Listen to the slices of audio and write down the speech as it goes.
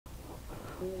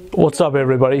What's up,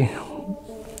 everybody?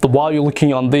 While you're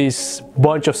looking on this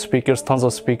bunch of speakers, tons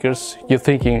of speakers, you're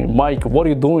thinking, Mike, what are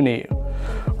you doing here?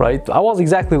 Right? I was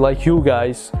exactly like you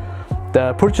guys.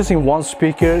 Purchasing one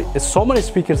speaker, is so many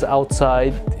speakers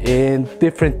outside in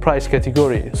different price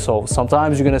categories. So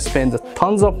sometimes you're gonna spend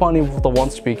tons of money with the one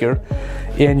speaker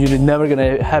and you're never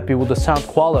gonna be happy with the sound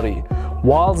quality.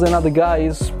 While another guy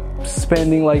is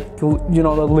spending like, you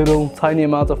know, a little tiny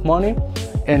amount of money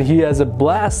and he has a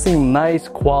blasting nice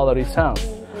quality sound.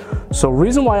 So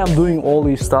reason why I'm doing all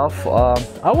this stuff,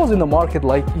 I was in the market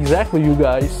like exactly you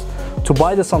guys to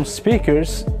buy some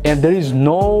speakers, and there is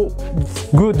no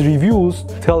good reviews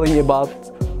telling about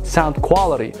sound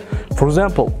quality. For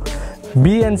example,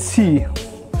 BNC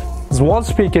is one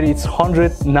speaker, it's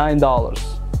 $109,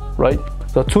 right?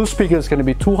 The two speakers gonna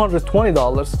be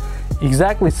 $220,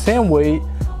 exactly same way.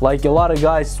 Like a lot of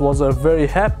guys was very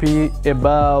happy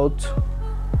about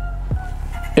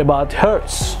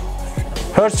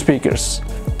Hertz speakers,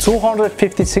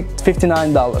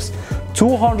 $259,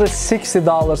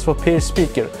 $260 for per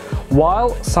speaker,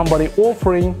 while somebody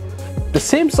offering the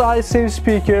same size, same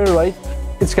speaker, right?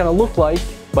 It's gonna look like,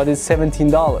 but it's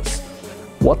 $17.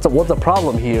 What's the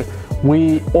problem here?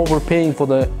 We overpaying for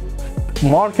the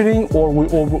marketing, or we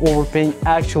overpaying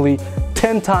actually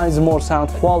 10 times more sound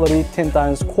quality, 10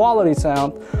 times quality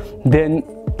sound than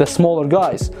the smaller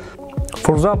guys.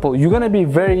 For example, you're gonna be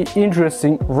very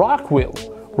interesting.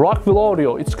 Rockford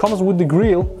audio, it comes with the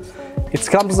grill. It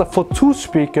comes for two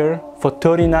speaker for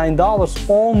 $39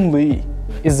 only.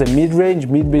 Is a mid-range,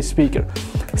 mid-bass speaker.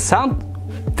 Sound,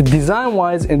 the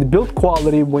design-wise and the build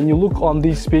quality, when you look on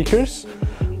these speakers,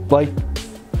 like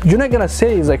you're not gonna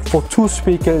say it's like for two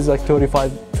speakers like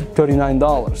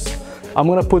 $39. I'm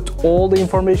gonna put all the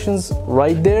informations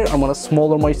right there. I'm gonna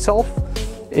smaller myself,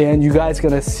 and you guys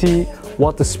gonna see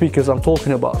what the speakers I'm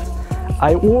talking about.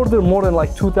 I ordered more than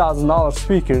like $2,000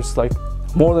 speakers, like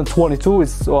more than 22.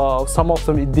 It's some of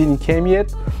them it didn't came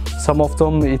yet, some of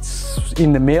them it's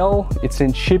in the mail, it's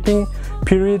in shipping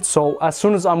period. So as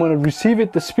soon as I'm gonna receive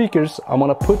it, the speakers I'm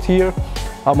gonna put here,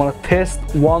 I'm gonna test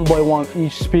one by one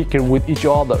each speaker with each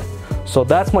other. So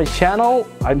that's my channel.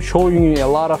 I'm showing you a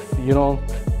lot of, you know,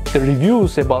 the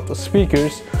reviews about the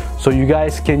speakers, so you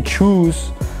guys can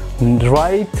choose the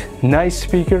right nice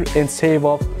speaker and save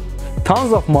up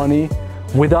tons of money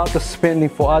without the spending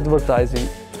for advertising.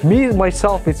 Me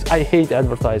myself, I hate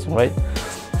advertising, right?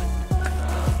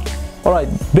 All right,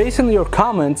 based on your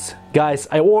comments, guys,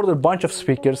 I ordered a bunch of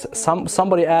speakers.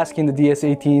 Somebody asking the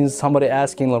DS18s, somebody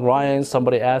asking Orion,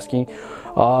 somebody asking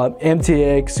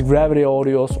MTX, gravity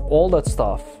audios, all that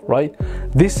stuff, right?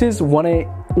 This is when I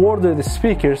order the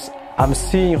speakers, I'm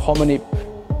seeing how many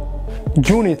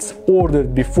units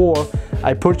ordered before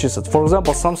I purchase it. For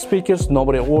example, some speakers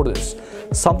nobody orders.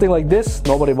 Something like this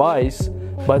nobody buys,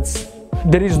 but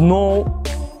there is no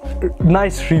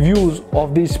nice reviews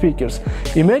of these speakers.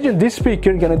 Imagine this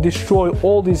speaker gonna destroy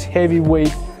all these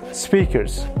heavyweight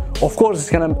speakers. Of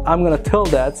course I'm gonna tell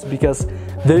that because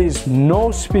there is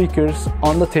no speakers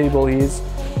on the table is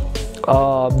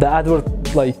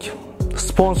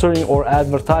sponsoring or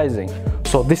advertising.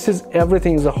 So this is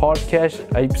everything is a hard cash.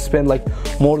 I spent like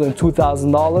more than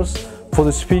 $2,000 for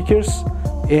the speakers,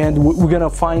 and we're gonna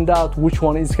find out which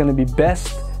one is gonna be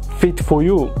best fit for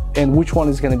you and which one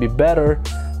is gonna be better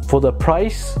for the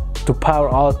price to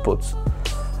power outputs.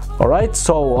 All right,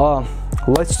 so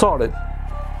let's start it.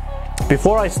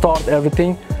 Before I start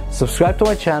everything, subscribe to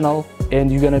my channel,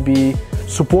 and you're gonna be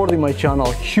supporting my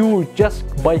channel huge just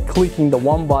by clicking the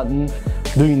one button,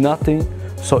 doing nothing.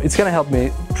 So it's gonna help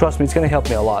me, trust me, it's gonna help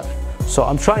me a lot. So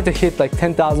I'm trying to hit like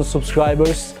 10,000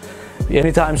 subscribers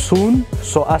anytime soon.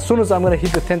 So as soon as I'm gonna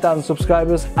hit the 10,000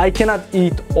 subscribers, I cannot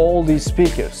eat all these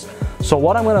speakers. So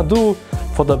what I'm gonna do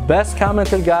for the best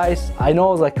commenter guys, I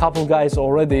know like a couple guys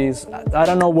already, I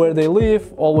don't know where they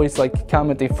live, always like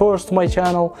commenting first to my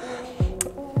channel.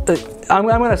 I'm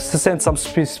gonna send some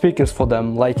speakers for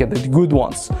them, like the good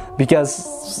ones,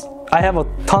 because I have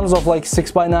tons of like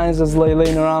 6x9s that's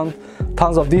laying around,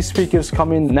 tons of these speakers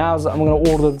coming. Now I'm gonna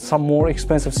order some more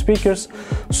expensive speakers.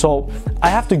 So I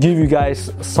have to give you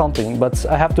guys something, but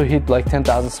I have to hit like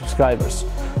 10,000 subscribers,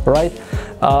 right?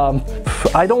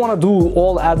 I don't wanna do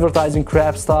all advertising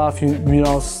crap stuff, you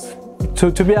know.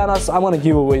 To be honest, I'm gonna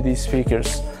give away these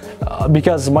speakers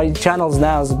because my channel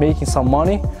now is making some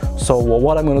money. So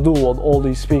what I'm gonna do with all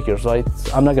these speakers, right?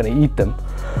 I'm not gonna eat them.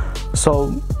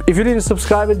 So if you didn't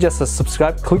subscribe it, just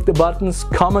subscribe, click the buttons,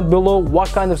 comment below what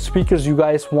kind of speakers you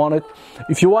guys wanted.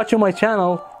 If you're watching my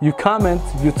channel, you comment,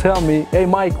 you tell me, hey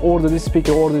Mike, order this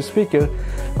speaker, order this speaker.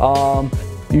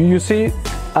 You see,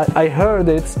 I heard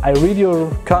it, I read your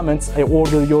comments, I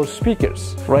order your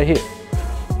speakers right here.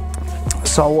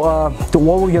 So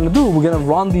what we're gonna do, we're gonna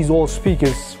run these all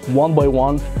speakers one by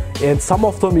one, and some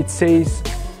of them it says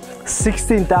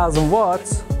 16,000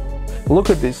 watts. Look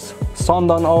at this,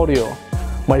 Sundown Audio,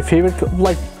 my favorite.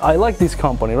 Like, I like this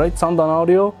company, right? Sundown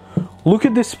Audio. Look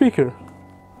at this speaker,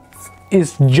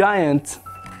 it's giant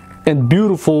and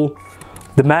beautiful.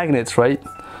 The magnets, right?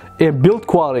 And build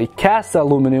quality, cast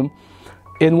aluminum,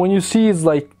 and when you see, it's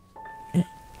like,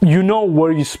 you know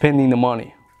where you're spending the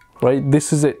money, right?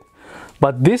 This is it.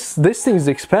 But this thing is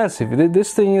expensive.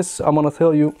 This thing is, I'm gonna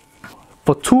tell you,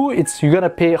 for two, you're gonna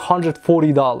pay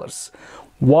 $140.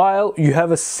 While you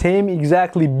have a same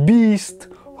exactly beast.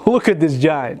 Look at this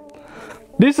giant.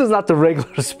 This is not the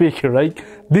regular speaker, right?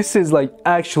 This is like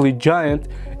actually giant.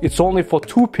 It's only for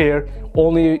two pair,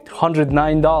 only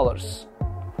 $109.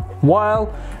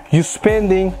 While you're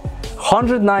spending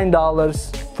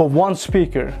 $109 for one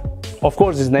speaker. Of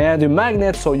course, it's neodymium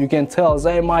magnet, so you can tell,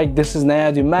 hey Mike, this is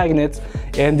neodymium magnet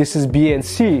and this is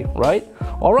BNC, right?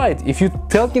 All right, if you're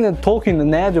talking the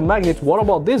neodymium magnet, what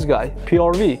about this guy,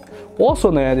 PRV? Also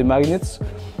neodymium magnets.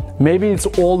 Maybe it's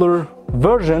older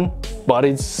version, but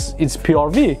it's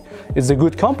PRV. It's a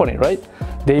good company, right?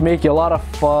 They make a lot of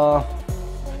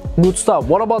good stuff.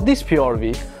 What about this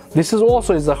PRV? This is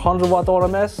also a 100 watt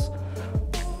RMS,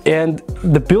 and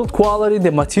the build quality,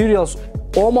 the materials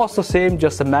almost the same,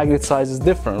 just the magnet size is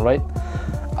different, right?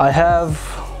 I have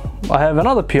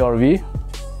another PRV.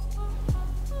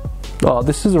 Oh,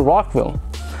 this is a Rockville.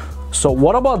 So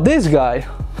what about this guy?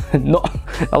 No,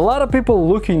 a lot of people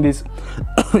looking this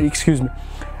excuse me,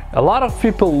 a lot of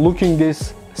people looking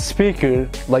this speaker,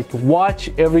 like watch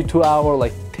every 2 hours,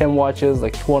 like 10 watches,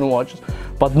 like 20 watches,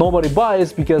 but nobody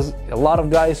buys because a lot of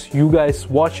guys, you guys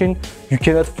watching, you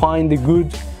cannot find the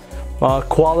good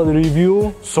quality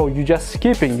review, so you just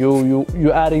skipping,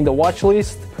 you adding the watch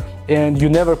list, and you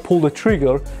never pull the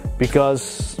trigger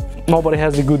because nobody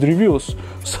has the good reviews.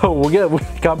 So we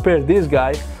compare this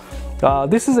guy.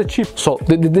 This is a cheap, so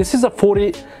this is a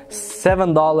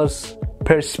 $47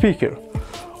 per speaker.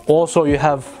 Also you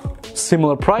have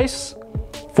similar price,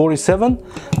 47,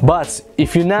 but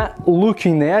if you're not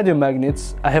looking the audio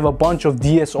magnets, I have a bunch of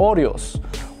DS audios.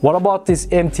 What about this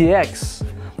MTX?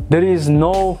 There is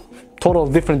no total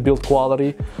different build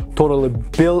quality, totally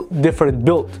different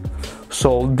build.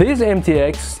 So this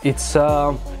MTX, it's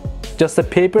just the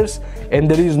papers, and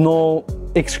there is no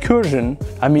excursion,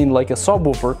 I mean like a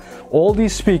subwoofer. All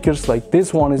these speakers, like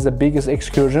this one is the biggest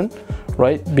excursion,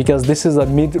 right? Because this is a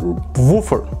mid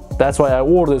woofer. That's why I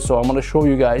ordered. So I'm gonna show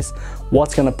you guys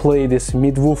what's gonna play this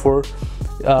mid woofer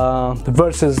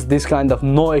versus this kind of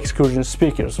no excursion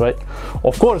speakers, right?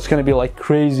 Of course, it's gonna be like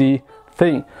crazy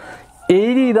thing.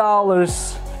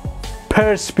 $80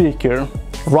 per speaker,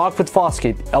 Rockford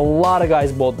Fosgate. A lot of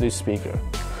guys bought this speaker,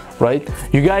 right?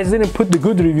 You guys didn't put the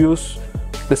good reviews.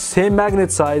 The same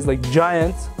magnet size, like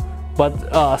giant, but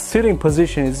sitting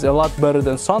position is a lot better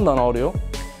than Sundown Audio.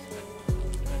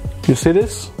 You see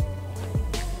this?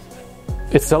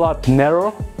 It's a lot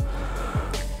narrow.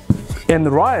 And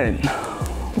Orion,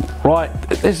 right?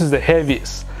 This is the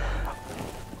heaviest.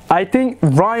 I think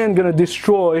Orion gonna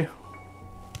destroy.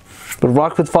 But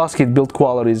Rockford Fosgate build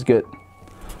quality is good.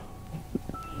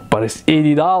 But it's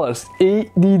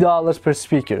 $80 per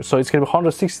speaker. So it's gonna be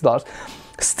 $160.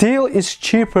 Still is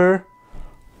cheaper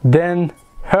than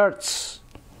Hertz.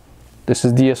 This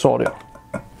is DS Audio.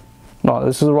 No,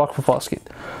 this is a Rockford Fosgate.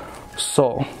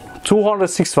 So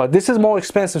 $265. This is more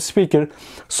expensive speaker.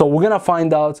 So we're gonna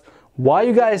find out why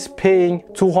you guys paying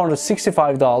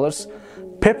 $265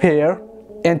 per pair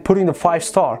and putting the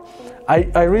 5-star.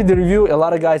 I read the review, a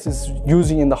lot of guys is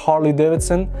using in the Harley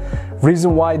Davidson.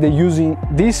 Reason why they're using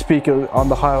this speaker on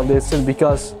the Harley Davidson,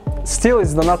 because still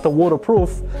it's not the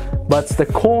waterproof, but the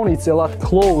cone it's a lot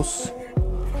close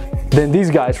than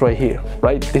these guys right here,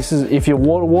 right? This is, if you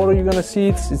water you're gonna see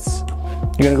it's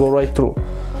you're gonna go right through.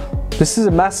 This is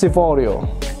a massive audio.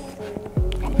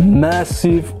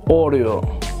 Massive audio.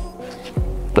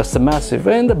 That's the massive,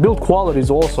 and the build quality is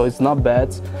also, it's not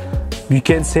bad. You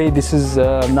can say this is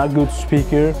not good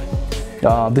speaker.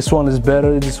 This one is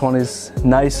better, this one is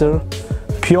nicer.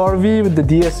 PRV with the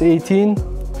DS18.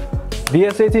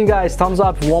 DS18 guys, thumbs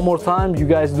up one more time. You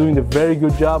guys doing a very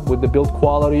good job with the build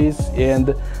qualities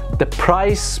and the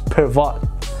price per watt.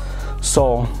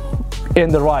 So, and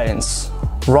the Ryans.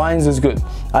 Ryans is good.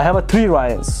 I have 3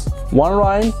 Ryans. One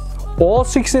Ryan, all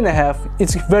 6.5.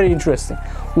 It's very interesting.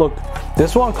 Look,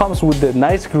 this one comes with the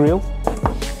nice grill.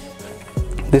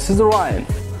 This is the Orion.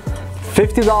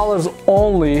 $50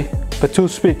 only for 2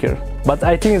 speaker, but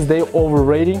I think it's they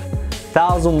overrating.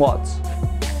 1000 watts.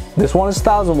 This one is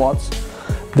 1000 watts.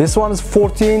 This one is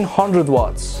 1400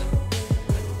 watts.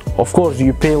 Of course,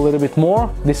 you pay a little bit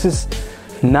more. This is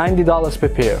 $90 per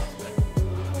pair.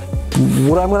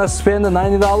 What I'm gonna spend the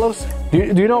 $90?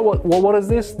 Do you know what is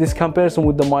this? This comparison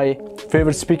with my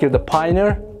favorite speaker, the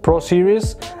Pioneer Pro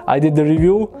Series. I did the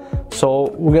review,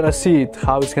 so we're gonna see it,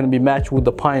 how it's gonna be matched with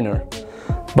the Pioneer.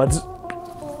 But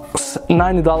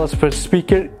 $90 per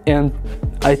speaker, and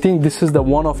I think this is the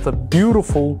one of the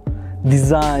beautiful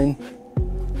design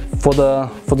for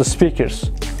the speakers.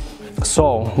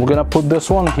 So we're gonna put this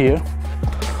one here.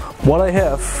 What I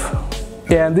have,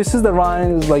 and this is the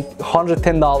Orion, is like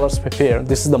 $110 per pair.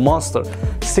 This is the monster.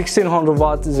 1600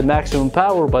 watts is the maximum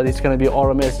power, but it's gonna be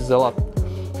RMS is a lot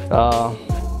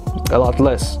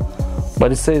less.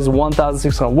 But it says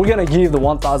 1600. We're gonna give the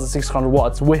 1600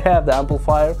 watts. We have the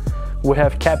amplifier, we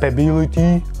have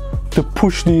capability to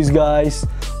push these guys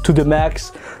to the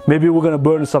max. Maybe we're gonna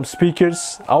burn some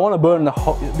speakers. I want to burn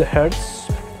the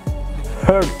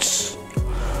hertz.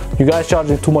 You guys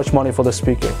charging too much money for the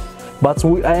speaker. But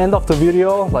at end of the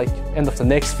video, like end of the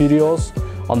next videos,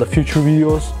 on the future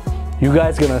videos, you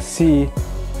guys gonna see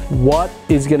what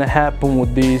is gonna happen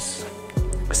with these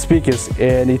speakers,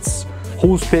 and it's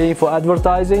who's paying for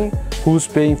advertising, who's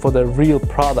paying for the real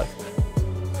product.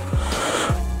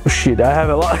 Shit, I have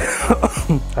a lot.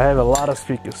 I have a lot of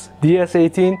speakers.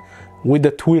 DS18 with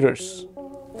the tweeters,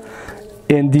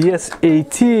 and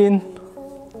DS18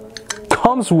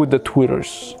 comes with the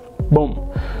tweeters. Boom.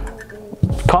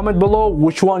 Comment below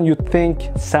which one you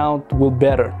think sound will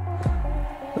better.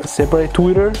 Separate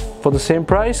tweeter for the same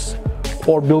price,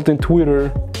 or built-in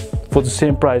tweeter for the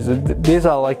same price. These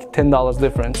are like $10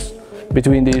 difference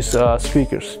between these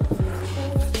speakers.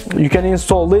 You can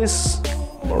install this,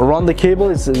 run the cable.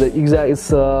 It's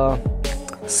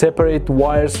separate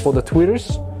wires for the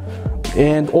tweeters,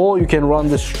 and or you can run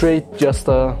the straight, just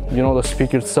you know, the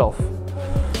speaker itself.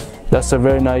 That's a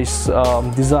very nice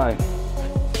design.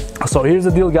 So here's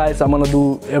the deal, guys. I'm gonna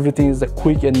do everything is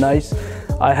quick and nice.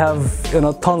 I have, you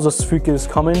know, tons of speakers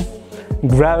coming.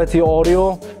 Gravity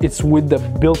audio, it's with the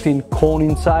built-in cone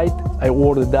inside. I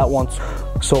ordered that one.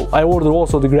 So I ordered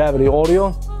also the gravity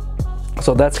audio.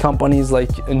 So that company is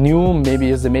like new, maybe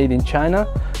it's made in China,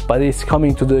 but it's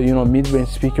coming to the, you know, mid-range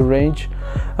speaker range.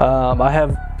 I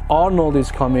have Arnold is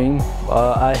coming.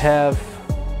 I have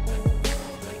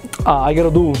I gotta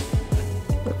do,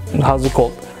 how's it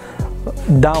called,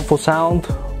 down for sound,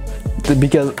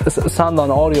 because Sundown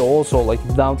audio also like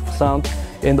down for sound,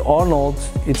 and Arnold,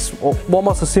 it's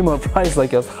almost a similar price,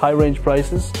 like a high range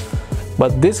prices,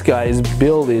 but this guy's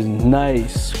build is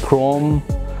nice, chrome.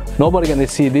 Nobody gonna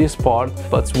see this part,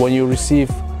 but when you receive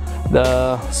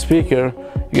the speaker,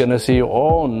 you're gonna see,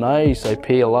 oh nice, I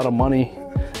pay a lot of money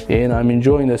and I'm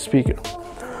enjoying the speaker.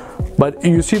 But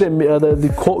you see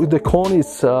the cone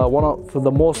is one of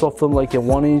the most of them like a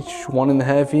 1 inch,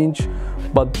 1.5 inch,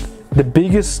 but the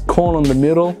biggest cone on the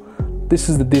middle, this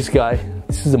is this guy.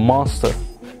 This is a monster.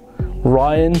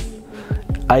 Orion.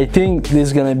 I think this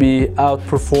is gonna be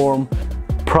outperform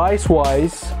price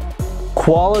wise,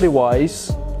 quality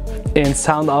wise, and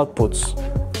sound outputs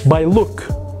by look.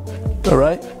 All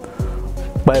right,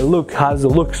 by look, how's the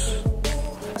looks.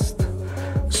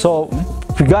 So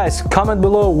you guys comment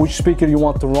below which speaker you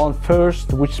want to run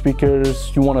first, which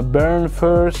speakers you want to burn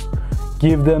first,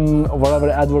 give them whatever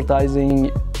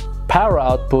advertising power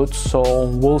outputs, so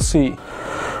we'll see.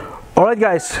 Alright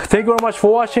guys, thank you very much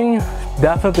for watching.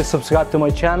 Definitely subscribe to my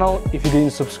channel if you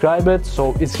didn't subscribe it,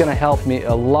 so it's gonna help me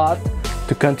a lot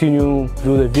to continue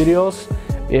do the videos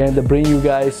and bring you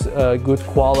guys a good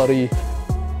quality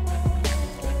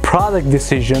product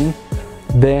decision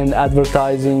than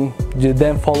advertising,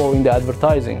 then following the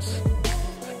advertisings.